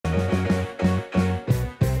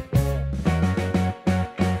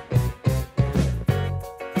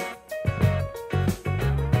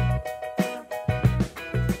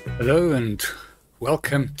Hello and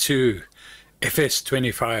welcome to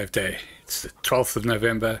FS25 Day. It's the 12th of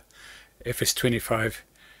November. FS25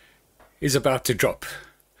 is about to drop.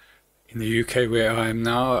 In the UK where I am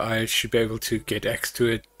now, I should be able to get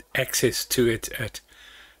access to it at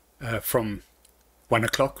from 1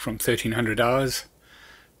 o'clock, from 1300 hours,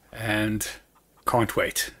 and can't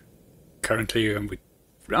wait. Currently I'm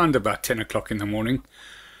around about 10 o'clock in the morning,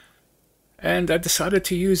 and I decided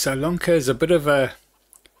to use Alonka as a bit of a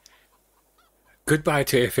goodbye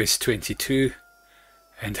to FS22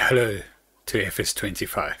 and hello to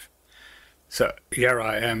FS25. So here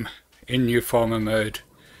I am in new farmer mode,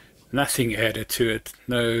 nothing added to it,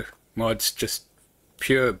 no mods, just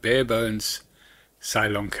pure bare bones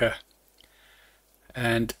Alonka.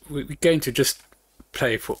 And we're going to just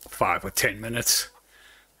play for 5 or 10 minutes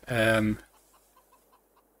on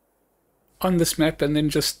this map, and then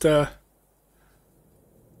just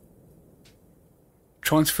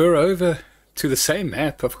transfer over to the same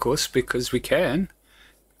map, of course, because we can,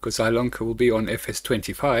 because Alonka will be on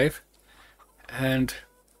FS25, and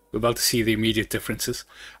we're about to see the immediate differences.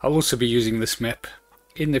 I'll also be using this map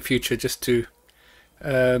in the future just to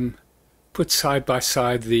put side by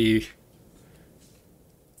side the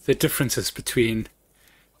differences between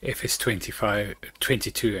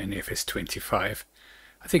FS22 and FS25.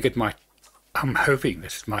 I think it might, I'm hoping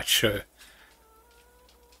that it might show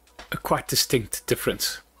a quite distinct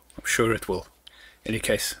difference. I'm sure it will. In any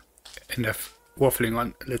case, enough waffling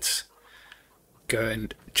on. Let's go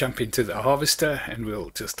and jump into the harvester, and we'll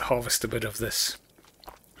just harvest a bit of this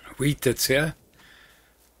wheat that's here.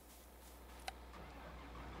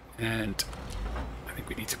 And I think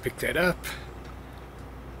we need to pick that up.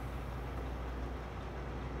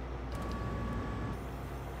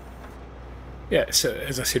 Yeah, so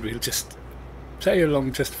as I said, we'll just play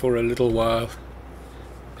along just for a little while,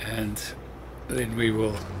 and then we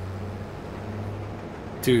will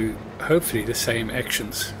do hopefully the same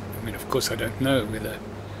actions. I mean, of course, I don't know whether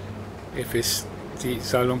the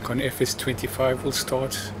Alonka on FS25 will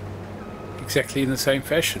start exactly in the same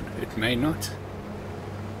fashion. It may not,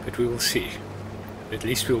 but we will see. At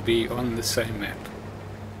least we'll be on the same map.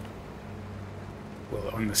 Well,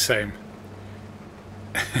 on the same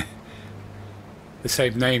the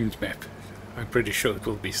same named map. I'm pretty sure it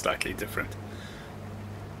will be slightly different,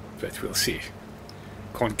 but we'll see.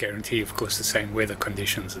 Can't guarantee, of course, the same weather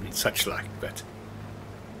conditions and such like, but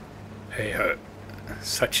hey ho,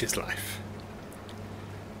 such is life.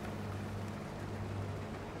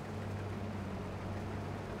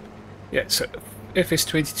 Yeah, so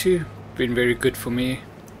FS22 been very good for me.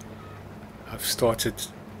 I've started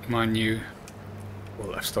my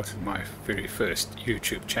I've started my very first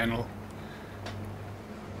YouTube channel.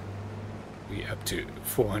 We're up to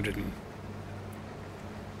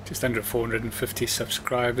just under 450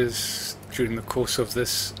 subscribers during the course of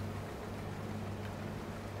this.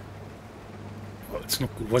 Well, it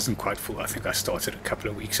wasn't quite full. I think I started a couple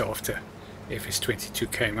of weeks after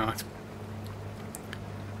FS22 came out,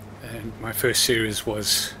 and my first series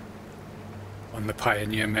was on the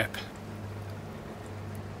Pioneer map.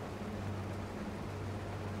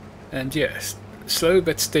 And yes, slow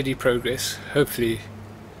but steady progress. Hopefully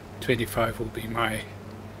 25 will be my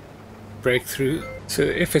breakthrough. So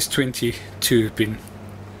FS22 have been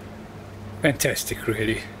fantastic,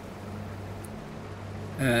 really,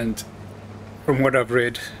 and from what I've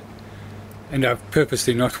read, and I've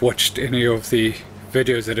purposely not watched any of the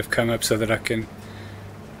videos that have come up so that I can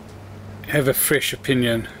have a fresh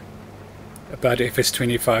opinion about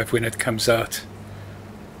FS25 when it comes out,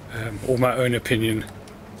 or my own opinion.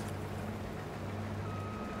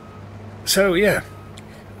 So yeah,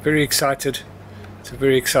 very excited. It's a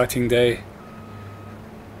very exciting day,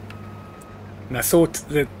 and I thought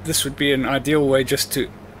that this would be an ideal way just to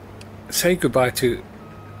say goodbye to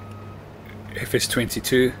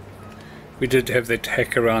FS22. We did have that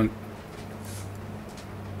hack around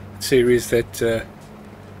series that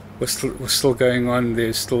was still going on.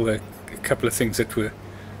 There's still a couple of things that were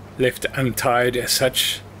left untied as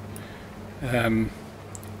such.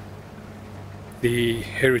 The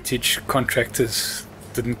heritage contractors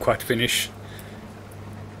didn't quite finish.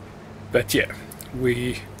 But yeah,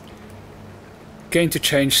 we're going to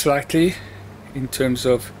change slightly in terms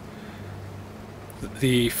of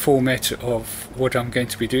the format of what I'm going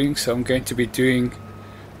to be doing. So I'm going to be doing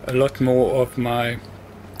a lot more of my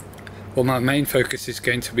main focus is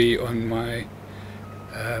going to be on my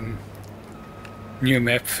new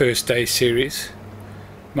map first day series.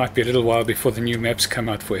 Might be a little while before the new maps come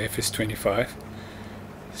out for FS25.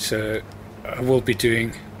 So I will be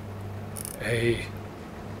doing a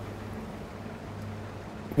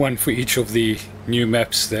one for each of the new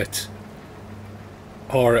maps that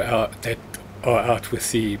are out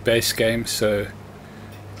with the base game. So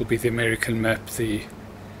it'll be the American map, the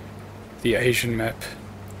Asian map.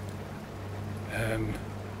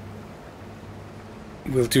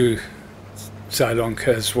 We'll do Sri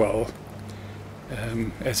Lanka as well,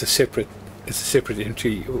 as a separate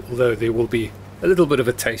entry, although there will be a little bit of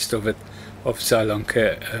a taste of Sri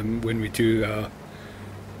Lanka when we do our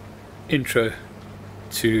intro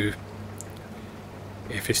to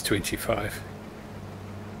FS25,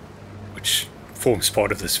 which forms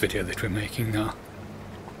part of this video that we're making now.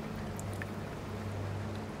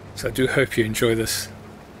 So I do hope you enjoy this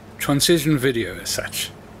transition video as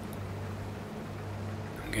such.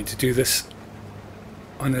 I'm going to do this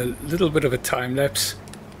on a little bit of a time lapse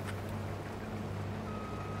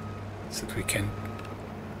so that we can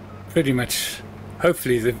pretty much,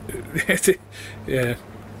 hopefully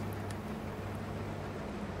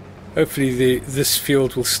this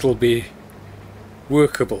field will still be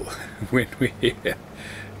workable when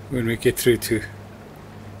we get through to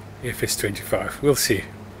FS25. We'll see.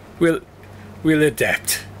 We'll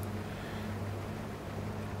adapt.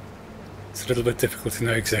 It's a little bit difficult to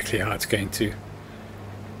know exactly how it's going to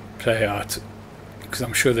play out, because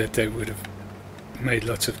I'm sure that they would have made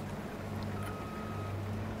lots of,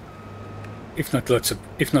 if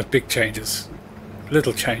not big changes,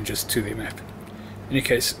 little changes to the map. In any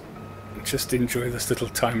case, just enjoy this little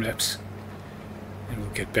time lapse and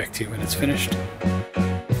we'll get back to you when it's finished.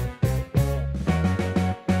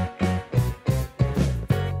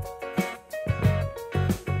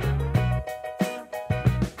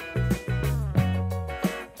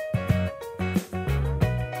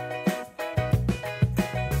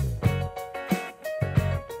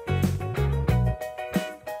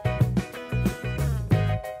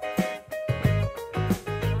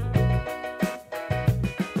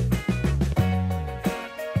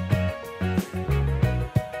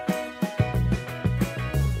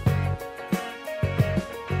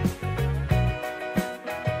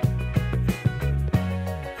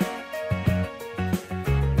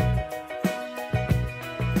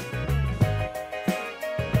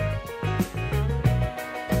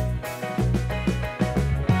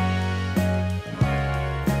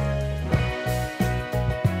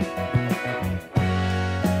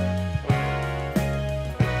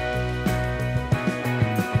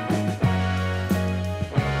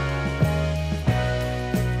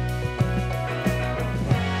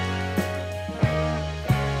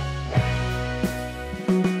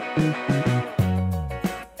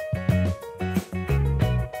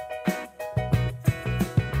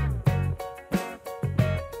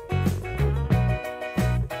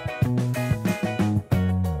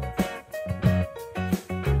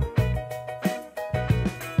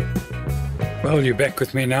 Well, you're back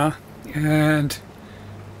with me now, and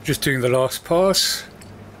just doing the last pass.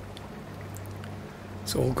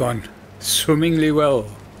 It's all gone swimmingly well,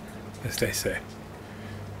 as they say.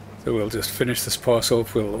 So we'll just finish this pass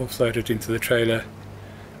off, we'll offload it into the trailer,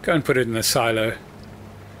 go and put it in the silo,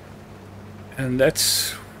 and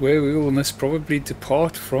that's where we will most probably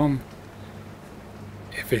depart from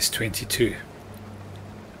FS22.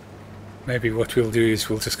 Maybe what we'll do is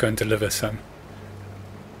we'll just go and deliver some.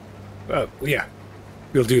 Oh, yeah,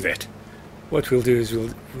 we'll do that. What we'll do is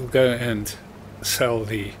we'll go and sell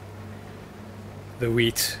the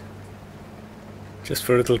wheat just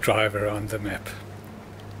for a little drive around the map.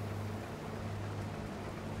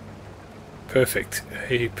 Perfect.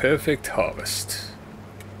 A perfect harvest.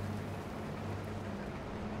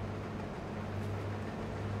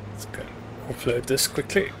 Let's go and offload this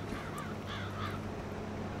quickly.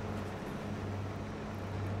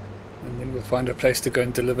 And then we'll find a place to go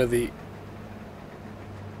and deliver the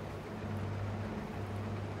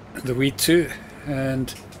wheat to,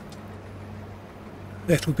 and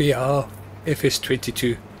that'll be our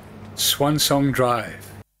FS22 Swan Song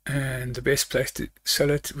Drive. And the best place to sell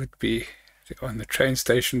it would be on the train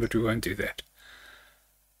station, but we won't do that.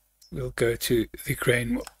 We'll go to the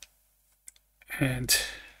grain mill and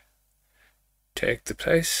tag the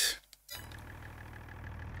place.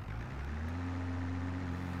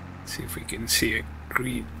 See if we can see a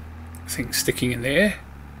green thing sticking in there.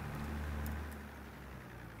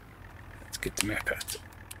 Let's get the map out.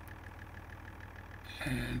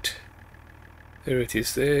 And there it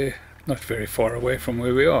is there, not very far away from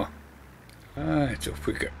where we are. Right, off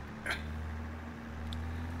we go.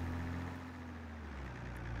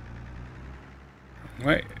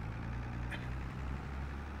 Wait.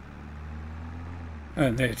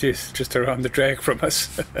 And there it is, just around the drag from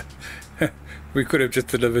us. We could have just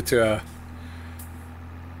delivered to our,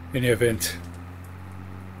 in the event,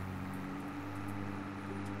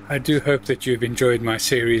 I do hope that you've enjoyed my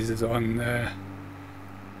series on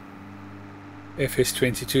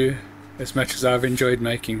FS22 as much as I've enjoyed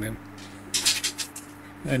making them.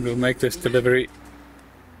 And we'll make this delivery.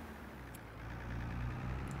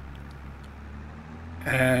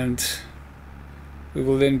 And we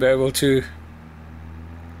will then be able to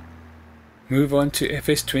move on to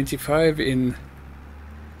FS25 in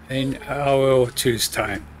an hour or two's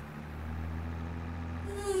time.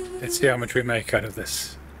 Let's see how much we make out of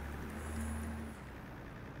this.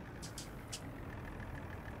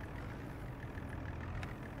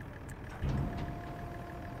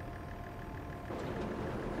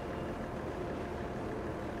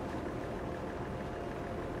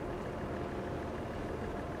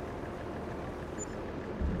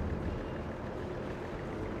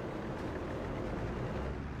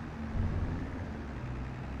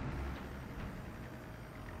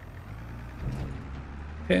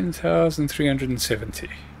 $10,370.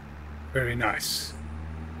 Very nice.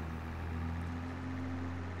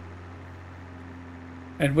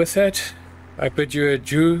 And with that, I bid you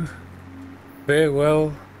adieu,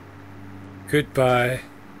 farewell, goodbye,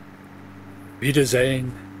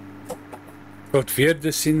 Wiedersehen, tot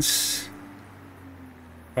wiederziens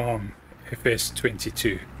from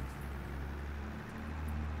FS22.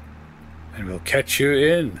 And we'll catch you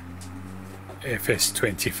in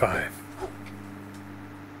FS25.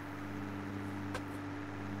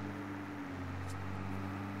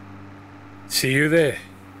 See you there.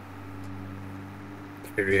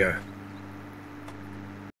 Cheerio.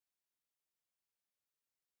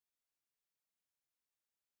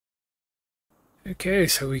 Okay,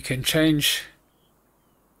 so we can change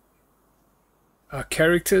our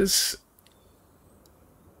characters.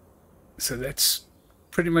 So that's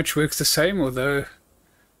pretty much works the same, although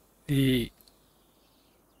we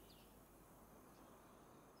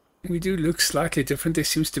do look slightly different. There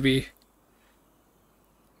seems to be,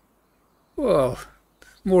 well,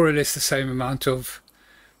 more or less the same amount of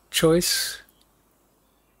choice.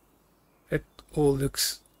 It all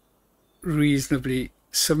looks reasonably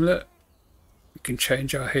similar. We can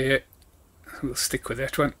change our hair. We'll stick with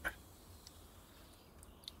that one.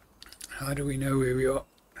 How do we know where we are?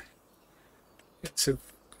 So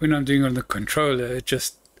when I'm doing on the controller, it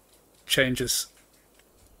just changes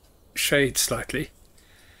shade slightly.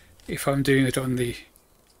 If I'm doing it on the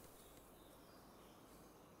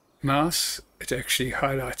mouse, it actually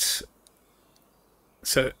highlights.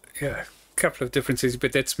 So yeah, a couple of differences,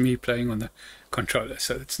 but that's me playing on the controller,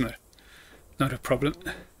 so it's not a problem.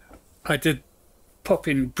 I did pop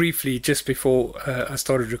in briefly just before I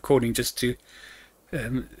started recording, just to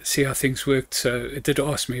see how things worked. So it did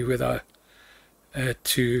ask me whether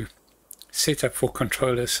to set up for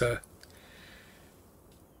controller. So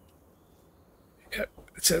yeah,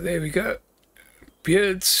 so there we go.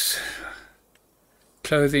 Beards,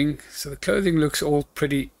 clothing. So the clothing looks all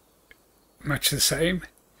pretty much the same.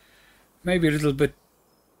 Maybe a little bit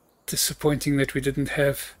disappointing that we didn't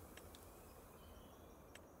have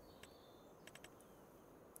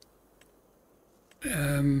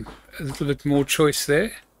a little bit more choice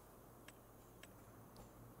there.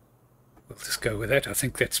 We'll just go with that. I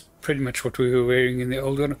think that's pretty much what we were wearing in the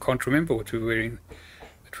old one. I can't remember what we were wearing,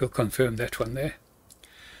 but we'll confirm that one there.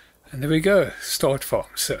 And there we go, start farm.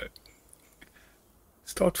 So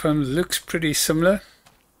start farm looks pretty similar.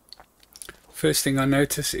 First thing I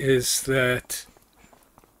notice is that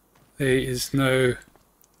there is no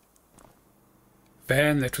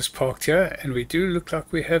van that was parked here, and we do look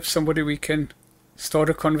like we have somebody we can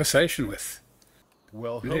start a conversation with.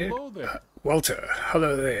 Well, hello there. Walter,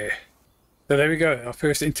 hello there. So there we go, our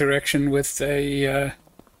first interaction with a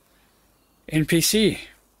NPC.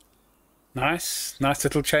 Nice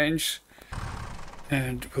little change.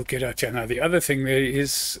 And we'll get out here now. The other thing there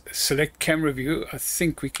is select camera view. I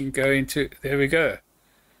think we can go into, there we go.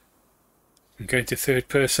 I'm going to third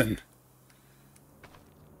person.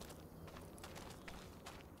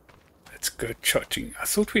 Let's go charging. I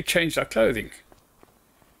thought we changed our clothing.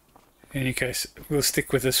 In any case, we'll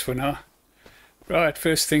stick with this for now. Right,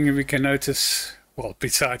 first thing we can notice, well,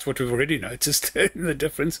 besides what we've already noticed, the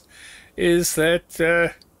difference is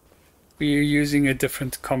that we are using a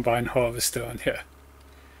different combine harvester on here.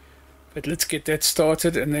 But let's get that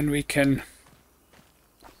started, and then we can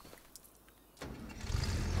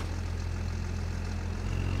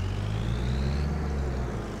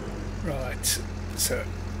right, so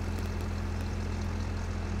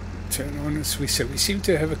turn on as we seem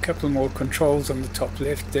to have a couple more controls on the top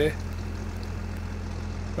left there.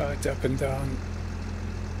 Right, up and down,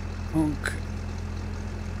 honk,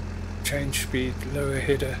 change speed, lower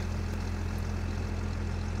header.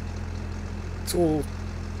 It's all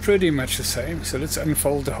pretty much the same. So let's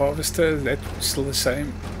unfold the harvester. That's still the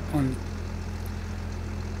same on.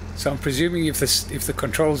 So I'm presuming if the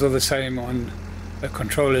controls are the same on a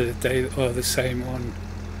controller, that they are the same on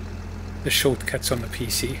the shortcuts on the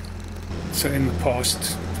PC. So in the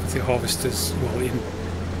past, with the harvesters, well, in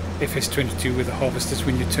FS22 with the harvesters,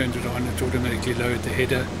 when you turned it on, it automatically lowered the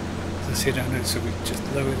header. As I said, I know, so we just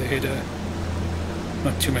lower the header.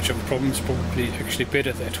 Not too much of a problem. It's probably actually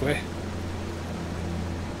better that way.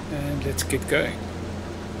 And let's get going.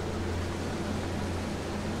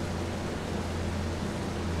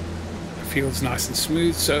 It feels nice and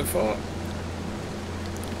smooth so far.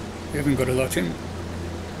 We haven't got a lot in.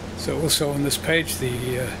 So also on this page,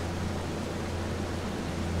 the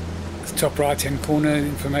top right hand corner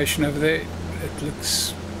information over there, it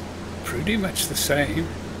looks pretty much the same.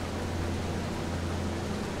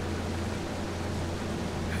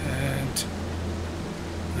 And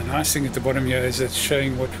the nice thing at the bottom here is it's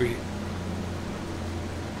showing what we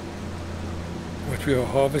are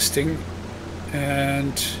harvesting,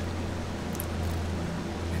 and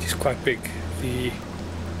it is quite big. The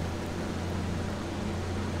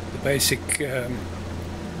basic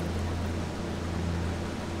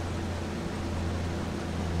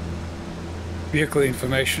vehicle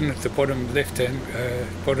information at the bottom left hand,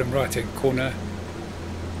 bottom right hand corner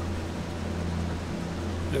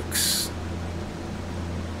looks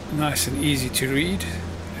nice and easy to read,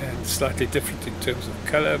 and slightly different in terms of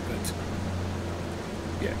color, but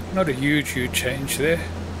yeah, not a huge change there.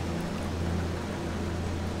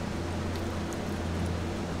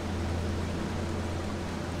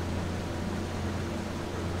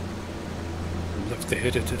 Left the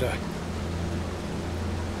header today.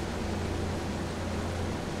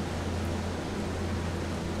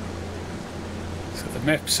 So the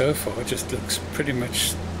map so far just looks pretty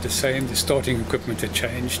much the same. The starting equipment had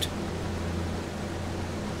changed.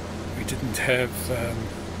 We didn't have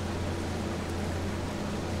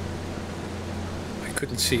I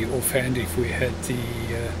couldn't see offhand if we had the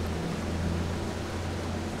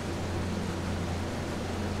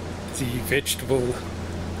vegetable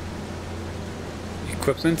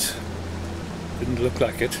equipment. Didn't look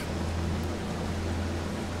like it,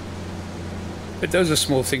 but those are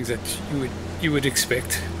small things that you would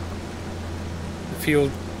expect. The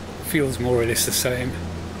field feels more or less the same.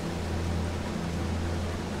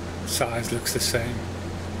 Size looks the same.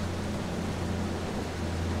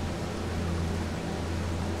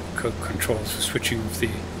 Controls for switching of the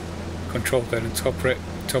control button top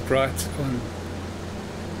right on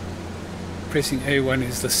pressing A1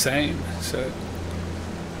 is the same. So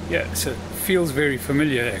yeah, so it feels very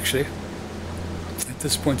familiar actually at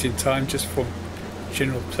this point in time, just for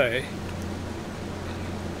general play.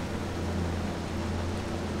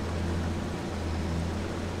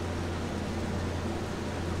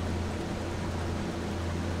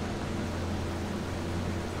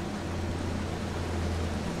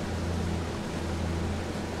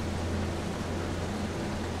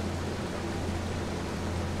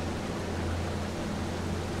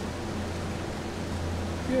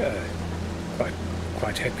 Yeah,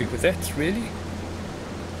 quite happy with that, really.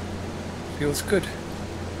 Feels good.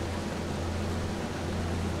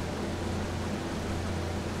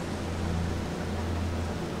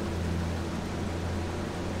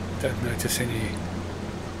 Don't notice any,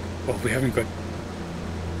 well, we haven't got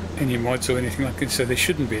any mods or anything like that, so there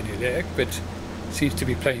shouldn't be any lag, but it seems to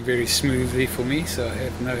be playing very smoothly for me, so I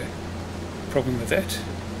have no problem with that.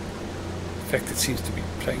 In fact, it seems to be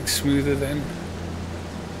playing smoother than.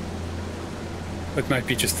 It might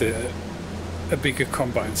be just a bigger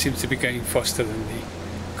combine. It seems to be going faster than the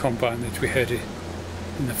combine that we had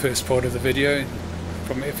in the first part of the video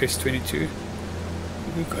from FS22.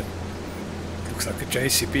 We've got, looks like a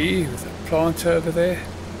JCB with a plant over there.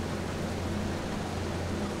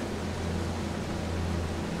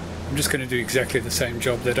 I'm just going to do exactly the same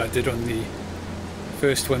job that I did on the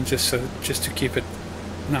first one, just to keep it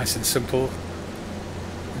nice and simple,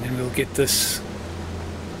 and then we'll get this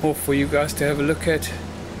off for you guys to have a look at,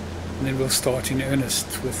 and then we'll start in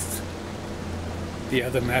earnest with the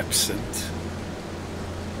other maps, and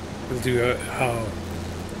we'll do our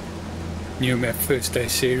new map first day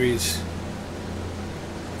series.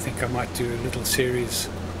 I think I might do a little series,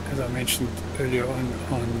 as I mentioned earlier on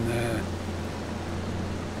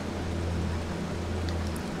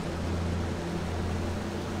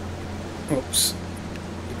oops,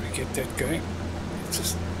 did we get that going? Let's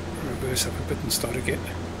just reverse up a bit and start again.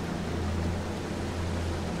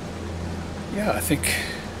 Yeah, I think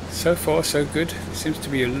so far so good. There seems to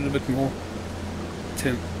be a little bit more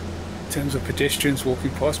in terms of pedestrians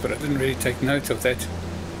walking past, but I didn't really take note of that.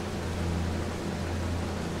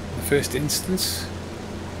 first instance.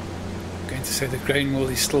 I'm going to say the grain mill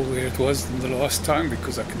is still where it was than the last time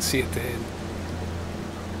because I can see it there.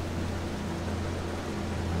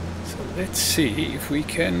 So let's see if we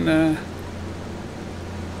can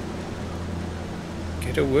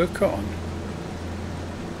get a worker on.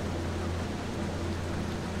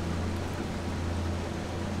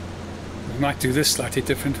 We might do this slightly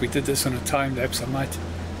different. We did this on a time lapse. I might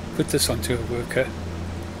put this onto a worker.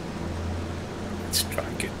 Let's try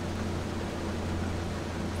and get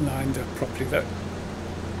lined up properly though.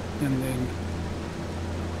 And then,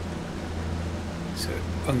 so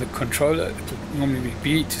on the controller, it will normally be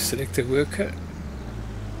B to select a worker.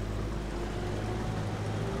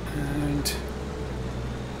 And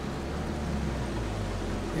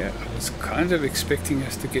yeah, I was kind of expecting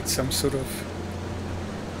us to get some sort of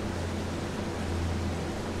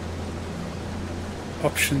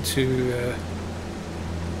option to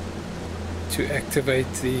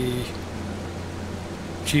activate the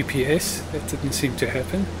GPS. That didn't seem to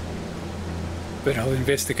happen, but I'll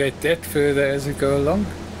investigate that further as we go along.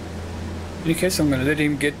 In any case, I'm going to let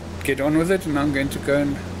him get on with it, and I'm going to go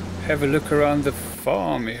and have a look around the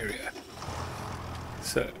farm area.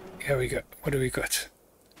 So here we go. What do we got?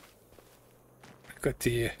 We've got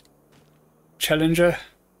the Challenger.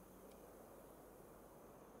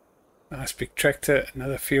 Nice big tractor,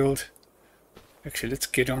 another field. Actually, let's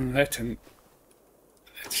get on that and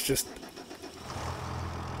let's just...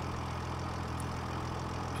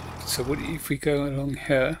 So what if we go along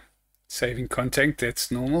here, saving content, that's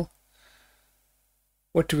normal.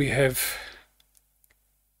 What do we have?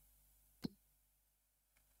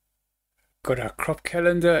 Got our crop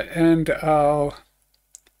calendar and our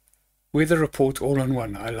weather report all on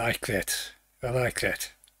one. I like that. I like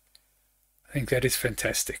that. I think that is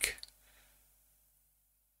fantastic.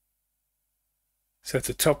 So at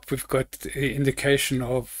the top we've got the indication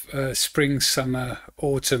of spring, summer,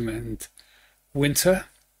 autumn and winter.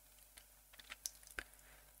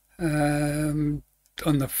 On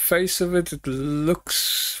the face of it, it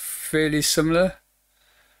looks fairly similar.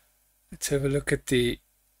 Let's have a look at the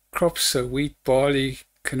crops. So wheat, barley,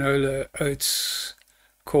 canola, oats,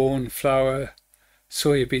 corn, flour,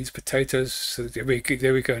 soybeans, potatoes. So there we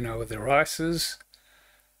go now with the rices.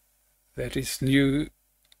 That is new.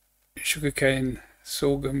 Sugarcane,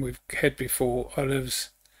 sorghum we've had before,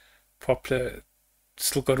 olives, poplar,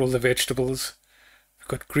 still got all the vegetables.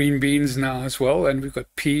 We've got green beans now as well, and we've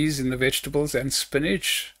got peas in the vegetables and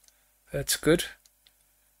spinach. That's good.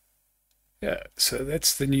 Yeah, so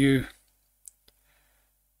that's the new,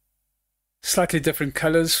 slightly different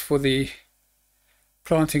colors for the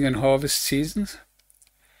planting and harvest seasons.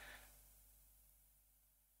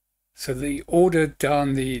 So the order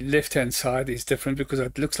down the left-hand side is different because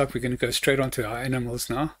it looks like we're going to go straight onto our animals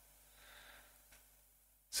now.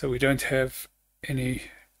 So we don't have any...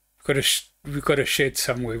 We've got a shed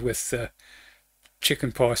somewhere with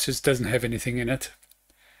chicken pastures, doesn't have anything in it.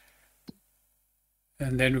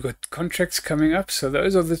 And then we've got contracts coming up. So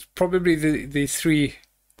those are probably the three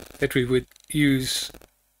that we would use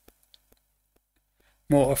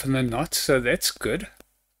more often than not. So that's good.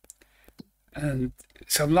 And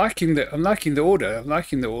so I'm liking the order. I'm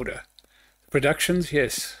liking the order. Productions,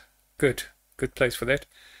 yes, good place for that.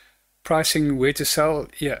 Pricing, where to sell,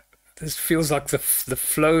 yeah. This feels like the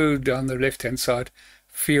flow down the left-hand side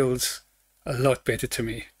feels a lot better to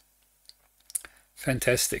me.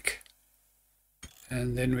 Fantastic.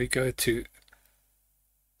 And then we go to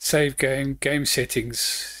save game, game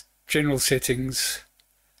settings, general settings.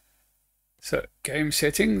 So game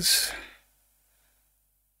settings.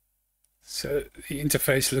 So the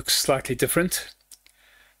interface looks slightly different.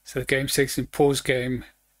 So the game settings, pause game,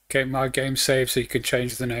 my game save, so you can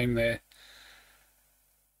change the name there.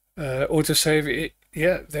 Autosave,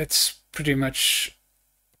 yeah, that's pretty much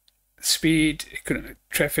speed,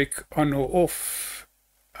 traffic on or off.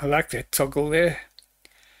 I like that toggle there.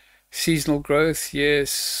 Seasonal growth,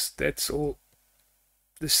 yes, that's all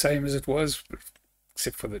the same as it was,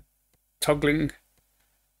 except for the toggling.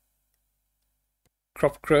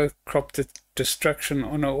 Crop growth, crop destruction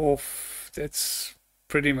on or off, that's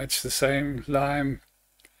pretty much the same. Lime,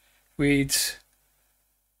 weeds,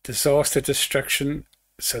 disaster destruction.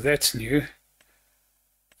 So that's new.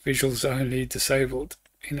 Visuals only, disabled,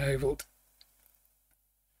 enabled.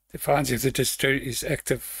 Defines if the disaster is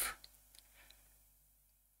active.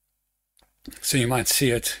 So you might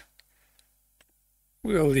see it.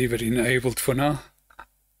 We'll leave it enabled for now.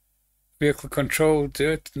 Vehicle control,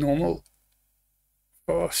 dirt, normal.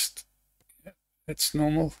 Fast, yeah, that's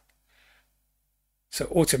normal. So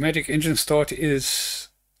automatic engine start is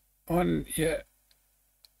on, yeah.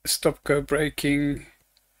 Stop, go braking.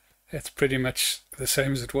 That's pretty much the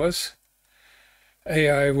same as it was.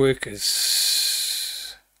 AI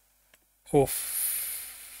workers off.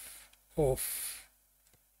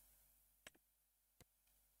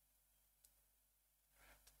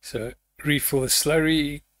 So refill the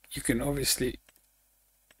slurry. You can obviously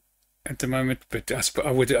at the moment, but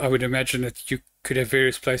I would imagine that you could have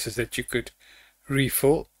various places that you could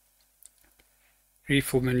refill.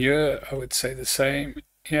 Refill manure, I would say the same.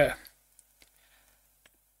 Yeah.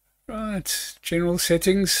 Right, general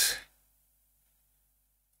settings.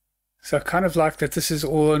 So I kind of like that this is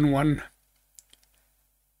all on one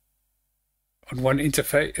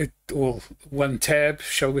interface, or one tab,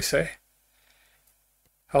 shall we say.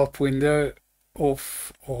 Help window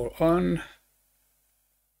off or on.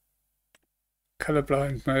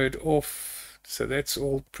 Colorblind mode off, so that's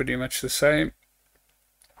all pretty much the same.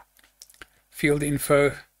 Field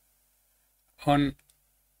info on.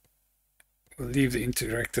 We'll leave the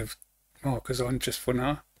interactive markers on just for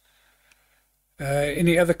now.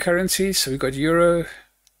 Any other currencies? So we've got euro,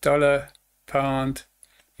 dollar, pound,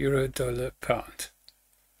 euro, dollar, pound.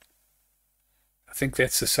 I think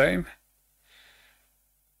that's the same.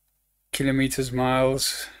 Kilometers,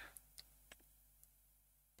 miles,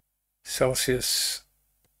 Celsius,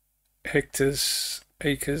 hectares,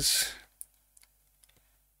 acres.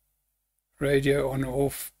 Radio on or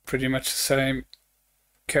off, pretty much the same.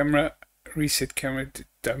 Camera, reset camera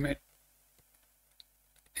domain.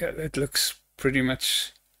 Yeah, that looks pretty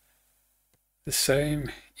much the same.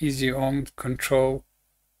 Easy arm control.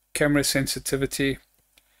 Camera sensitivity.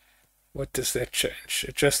 What does that change?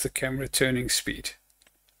 Adjust the camera turning speed.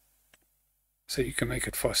 So you can make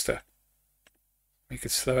it faster. Make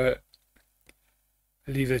it slower.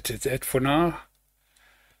 Leave it at that for now.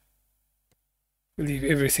 We'll leave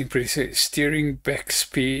everything pretty safe. Steering back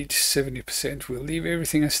speed 70%. We'll leave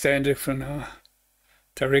everything as standard for now.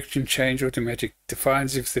 Direction change automatic.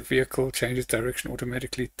 Defines if the vehicle changes direction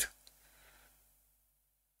automatically.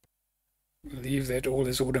 We'll leave that all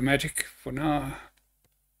as automatic for now.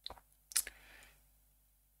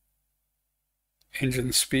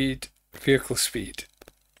 Engine speed, vehicle speed.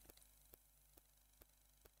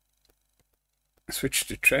 Switch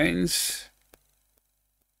to trains.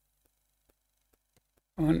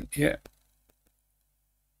 On, yeah.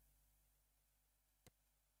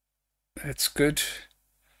 That's good.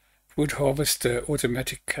 Wood harvester,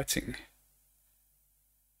 automatic cutting.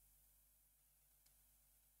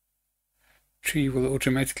 Tree will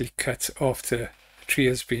automatically cut after the tree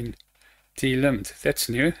has been delimbed. That's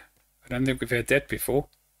new. I don't think we've had that before.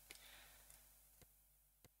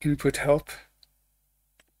 Input help.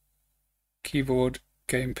 Keyboard,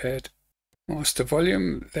 gamepad. Master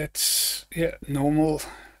volume, that's, yeah, normal.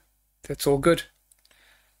 That's all good.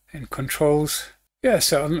 And controls. Yeah,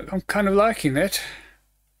 so I'm kind of liking that.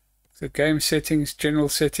 The game settings, general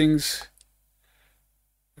settings,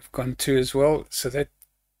 we've gone to as well, so that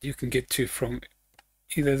you can get to from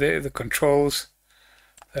either there, the controls,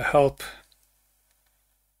 the help,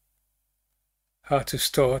 how to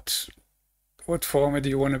start, what farmer do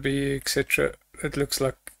you want to be, etc. It looks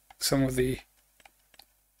like some of the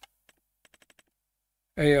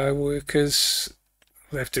AI workers.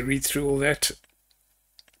 We'll have to read through all that.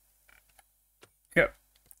 Yep.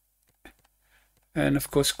 And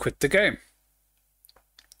of course quit the game.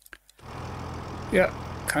 Yeah,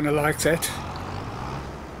 kind of like that.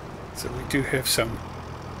 So we do have some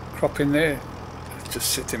crop in there. Let's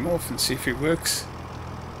just set him off and see if he works.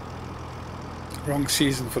 Wrong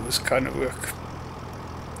season for this kind of work.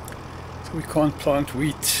 So we can't plant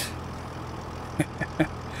wheat.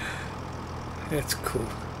 That's cool.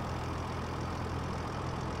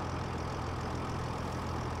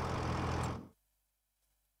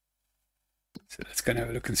 So let's go and have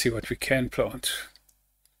a look and see what we can plant.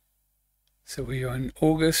 So we are in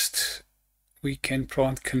August. We can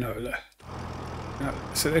plant canola.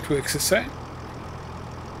 So that works the same.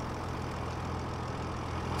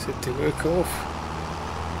 Set the work off.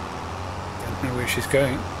 Don't know where she's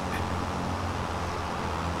going.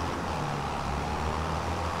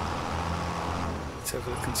 Let's have a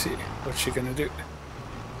look and see what she's going to do.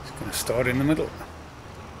 She's going to start in the middle.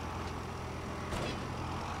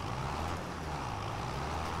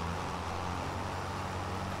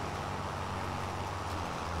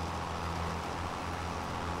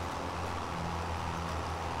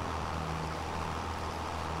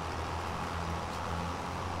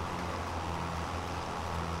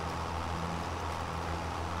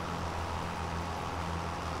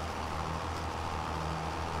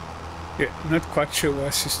 Yeah, not quite sure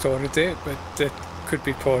why she started there, but that could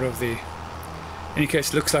be part of the... In any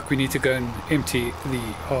case, looks like we need to go and empty the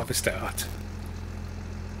harvester out.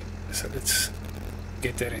 So let's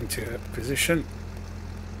get that into a position.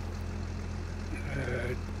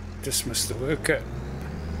 Dismiss the worker.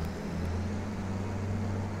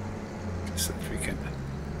 Just so that we can.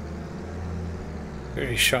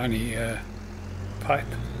 Very shiny pipe.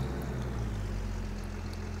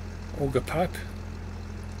 Auger pipe.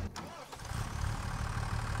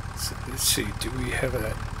 So let's see, do we have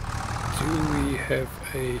a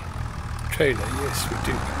trailer? Yes, we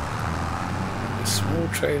do. A small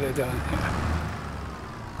trailer down here.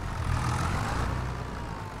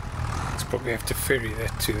 Let's probably have to ferry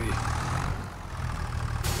that to the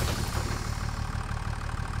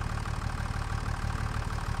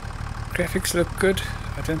graphics look good.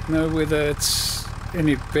 I don't know whether it's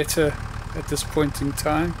any better at this point in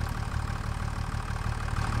time.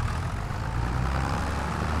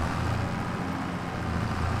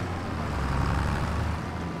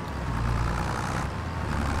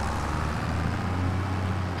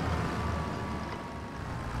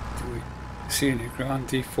 See any ground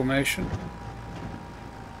deformation?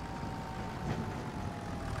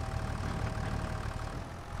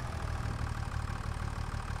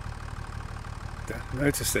 Don't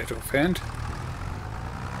notice that offhand.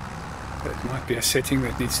 That might be a setting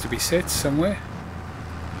that needs to be set somewhere.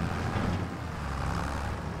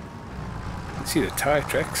 You can see the tyre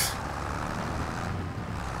tracks.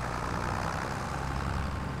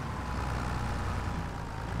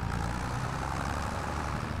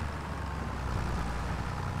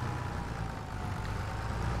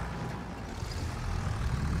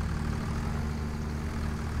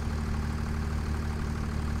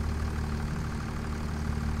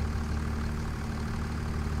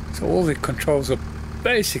 So all the controls are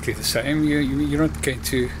basically the same. You're not going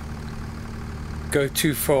to go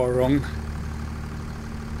too far wrong.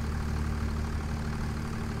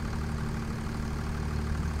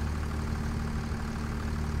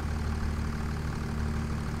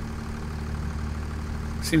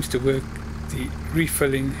 Seems to work. The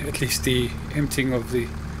refilling, at least the emptying of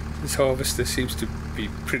this harvester, seems to be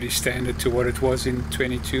pretty standard to what it was in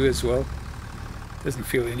 22 as well. Doesn't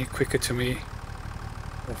feel any quicker to me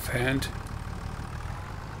offhand.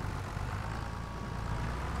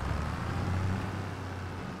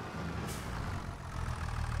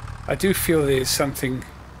 I do feel there's something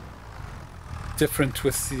different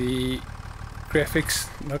with the graphics.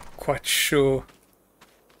 Not quite sure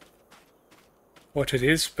what it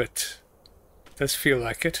is, but it does feel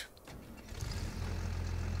like it.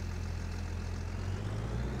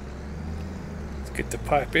 Let's get the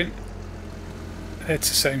pipe in. That's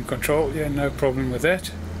the same control, yeah, no problem with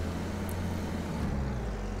that.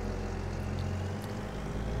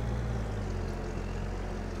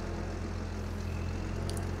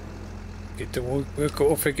 Get the worker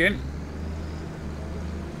off again.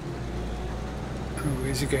 Oh,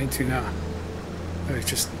 where's he going to now? Oh, he's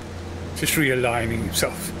just realigning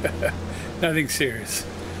himself. Nothing serious.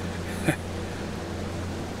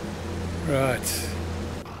 Right.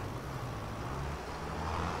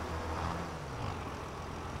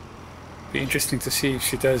 Be interesting to see if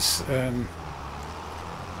she does I'm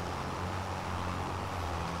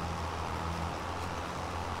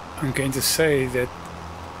going to say that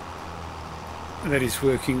he's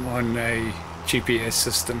working on a GPS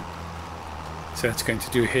system, so it's going to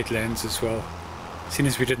do headlands as well, seeing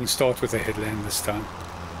as we didn't start with a headland this time.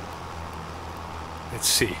 Let's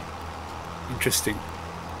see. Interesting.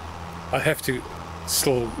 I'll have to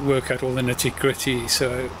still work out all the nitty-gritty,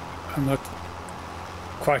 so I'm not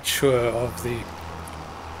quite sure of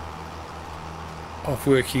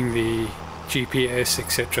working the GPS,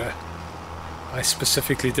 etc. I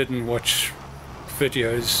specifically didn't watch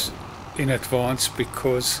videos in advance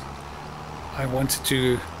because I wanted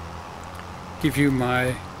to give you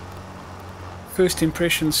my first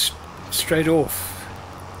impressions straight off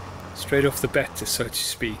the bat, so to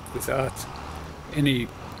speak, without any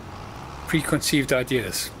preconceived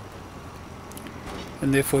ideas.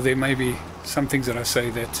 And therefore there may be some things that I say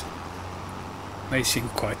that may seem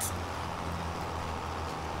quite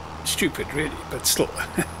stupid, really, but still.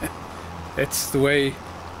 That's the way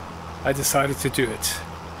I decided to do it.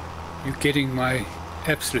 You're getting my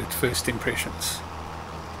absolute first impressions.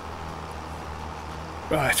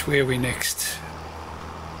 Right, where are we next?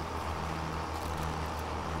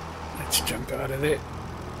 Let's jump out of there.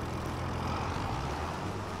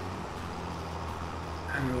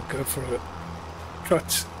 And we'll go for a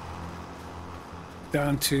trot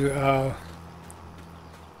down to our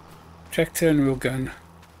tractor, and we'll go and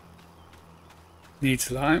needs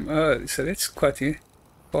lime. Oh, so that's quite a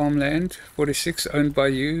farmland. 46 owned by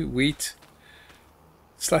you. Wheat.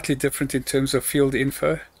 Slightly different in terms of field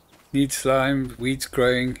info. Needs lime. Weeds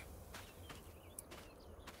growing.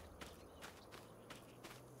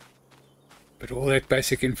 but all that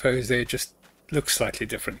basic info is there, just looks slightly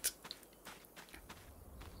different.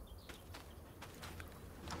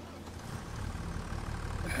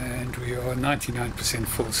 And we are 99%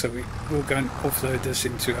 full, so we will go and offload this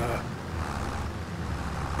into our...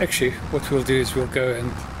 Actually, what we'll do is we'll go and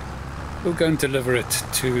deliver it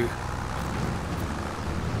to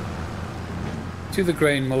the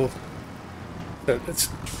grain mill. So let's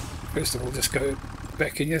first of all just go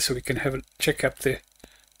back in here so we can have a check up the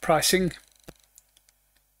pricing.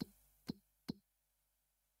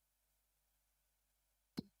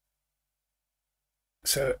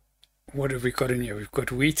 So what have we got in here? We've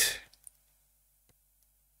got wheat.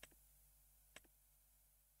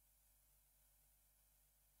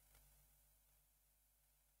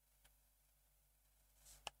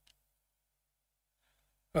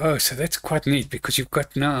 Oh, so that's quite neat, because you've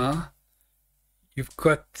got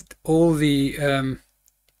all the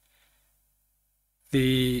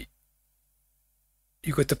you've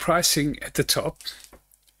got the pricing at the top,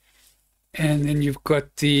 and then you've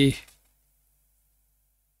got the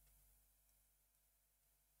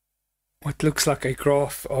what looks like a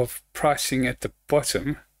graph of pricing at the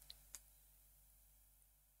bottom.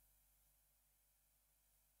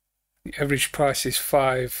 The average price is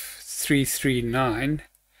 5,339,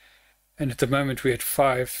 and at the moment we're at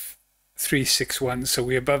 5,361, so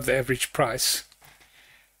we're above the average price.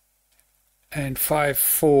 And 5,4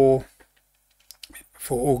 for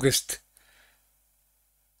August.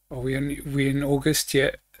 Are we in August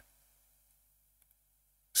yet?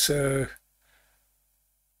 So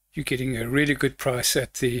you're getting a really good price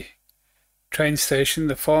at the train station,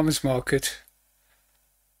 the farmers market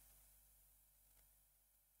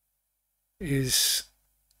is,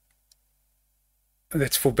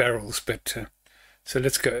 that's for barrels, but so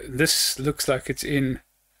let's go. This looks like it's in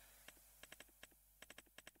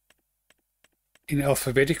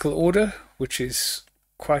alphabetical order, which is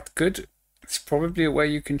quite good. It's probably a way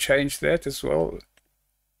you can change that as well.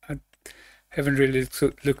 I haven't really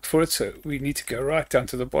looked for it, so we need to go right down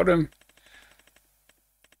to the bottom.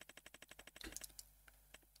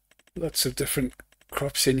 Lots of different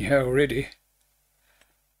crops in here already.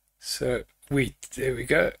 So wheat, there we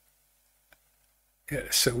go.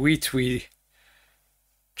 Yeah, so wheat,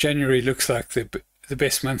 January looks like the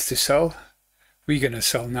best month to sell. We're going to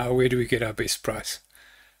sell now. Where do we get our best price?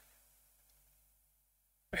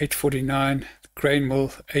 849, grain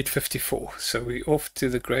mill 854. So we're off to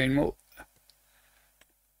the grain mill.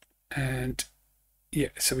 And yeah,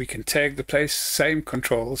 so we can tag the place, same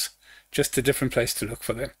controls, just a different place to look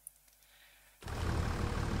for them.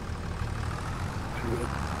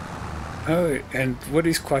 Oh, and what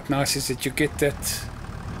is quite nice is that you get that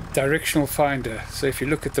directional finder. So if you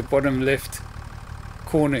look at the bottom left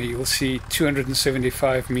corner, you'll see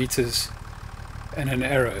 275 meters and an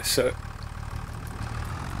arrow. So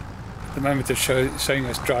at the moment they're showing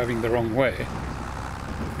us driving the wrong way.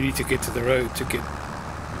 We need to get to the road to get...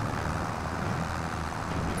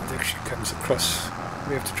 It actually comes across.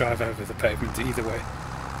 We have to drive over the pavement either way.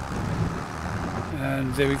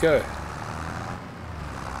 And there we go.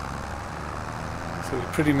 So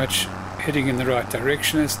we're pretty much heading in the right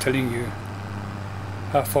direction. It's telling you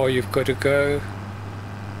how far you've got to go.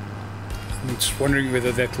 I'm just wondering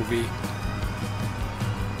whether that will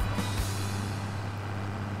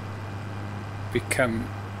become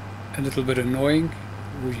a little bit annoying.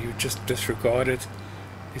 Will you just disregard it?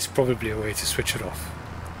 It's probably a way to switch it off.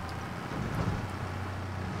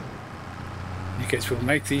 You guys will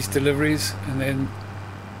make these deliveries, and then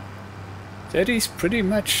that is pretty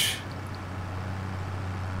much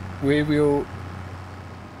where we'll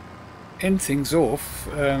end things off,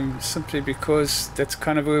 simply because that's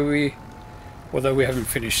kind of where we, although we haven't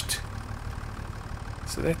finished.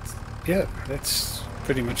 So that's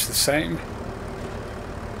pretty much the same.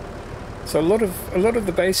 So a lot of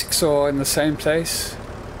the basics are in the same place,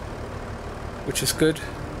 which is good.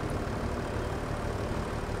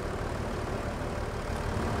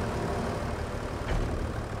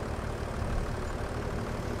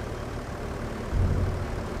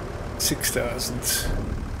 $6,000.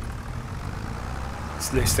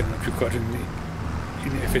 It's less than what we got in the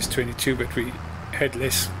FS22, but we had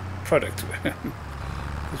less product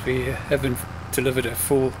because we haven't delivered a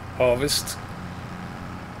full harvest.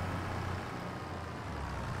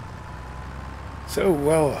 So,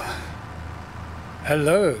 well,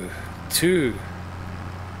 hello to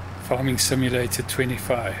Farming Simulator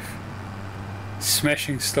 25.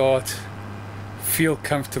 Smashing start, feel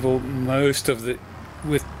comfortable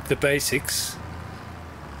with the basics.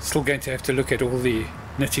 Still going to have to look at all the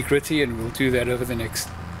nitty-gritty, and we'll do that over the next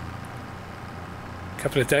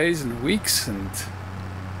couple of days and weeks, and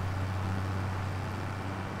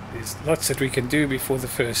There's lots that we can do before the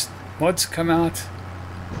first mods come out.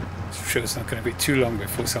 I'm sure it's not going to be too long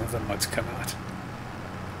before some of the mods come out.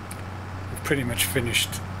 We've pretty much finished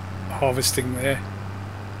harvesting there.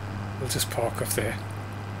 We'll just park off there.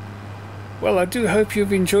 Well, I do hope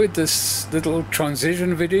you've enjoyed this little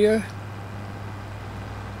transition video.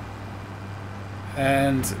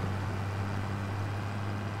 And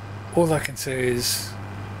all I can say is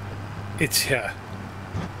it's here.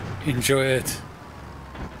 Enjoy it.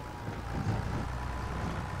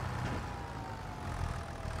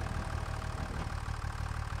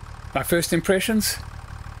 My first impressions?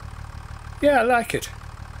 Yeah, I like it.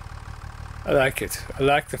 I like it. I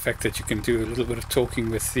like the fact that you can do a little bit of talking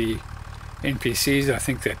with the NPCs. I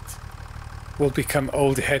think that will become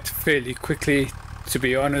old hat fairly quickly, to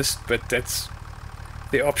be honest, but that's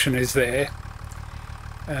the option is there.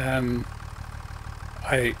 I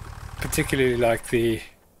particularly like the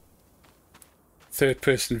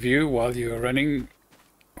third-person view while you are running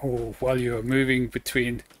or while you are moving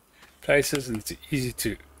between places, and it's easy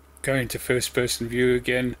to go into first-person view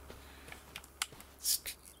again. It's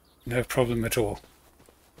no problem at all.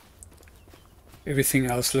 Everything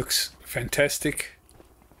else looks fantastic.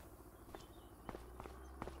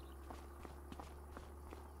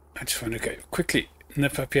 I just want to go quickly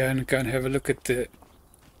nip up here and go and have a look at the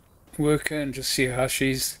worker and just see how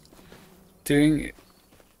she's doing.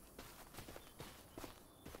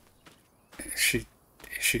 Is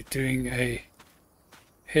she doing a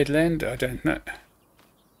headland? I don't know.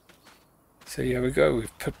 So here we go.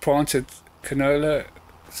 We've planted canola,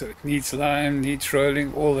 so it needs lime, needs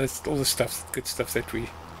rolling, all the stuff, good stuff that we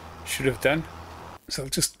should have done. So I'll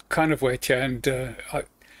just kind of wait here and I'll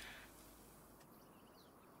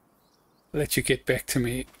let you get back to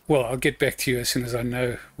me. Well, I'll get back to you as soon as I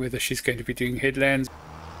know whether she's going to be doing headlands.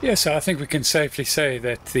 Yeah, so I think we can safely say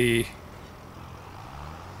that the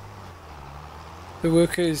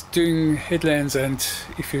worker is doing headlands, and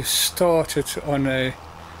if you start it on a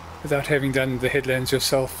without having done the headlands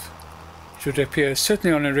yourself, it should appear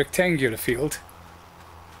certainly on a rectangular field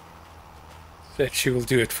that she will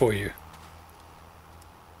do it for you.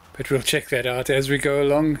 But we'll check that out as we go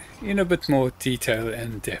along in a bit more detail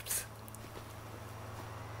and depth.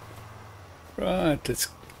 Right, let's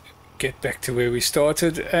get back to where we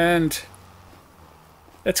started, and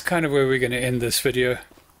that's kind of where we're going to end this video.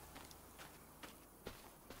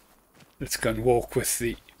 Let's go and walk with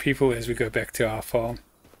the people as we go back to our farm.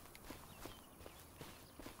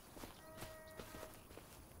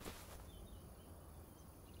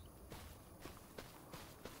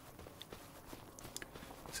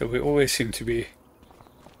 So we always seem to be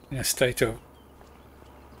in a state of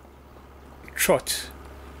trot.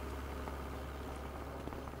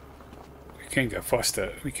 We can go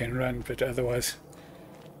faster, we can run, but otherwise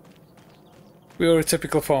we are a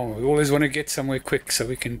typical farmer. We always want to get somewhere quick so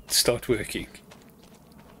we can start working.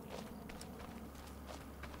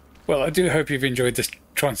 Well, I do hope you've enjoyed this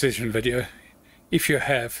transition video. If you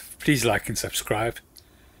have, please like and subscribe.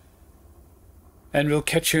 And we'll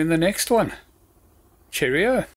catch you in the next one. Cheerio.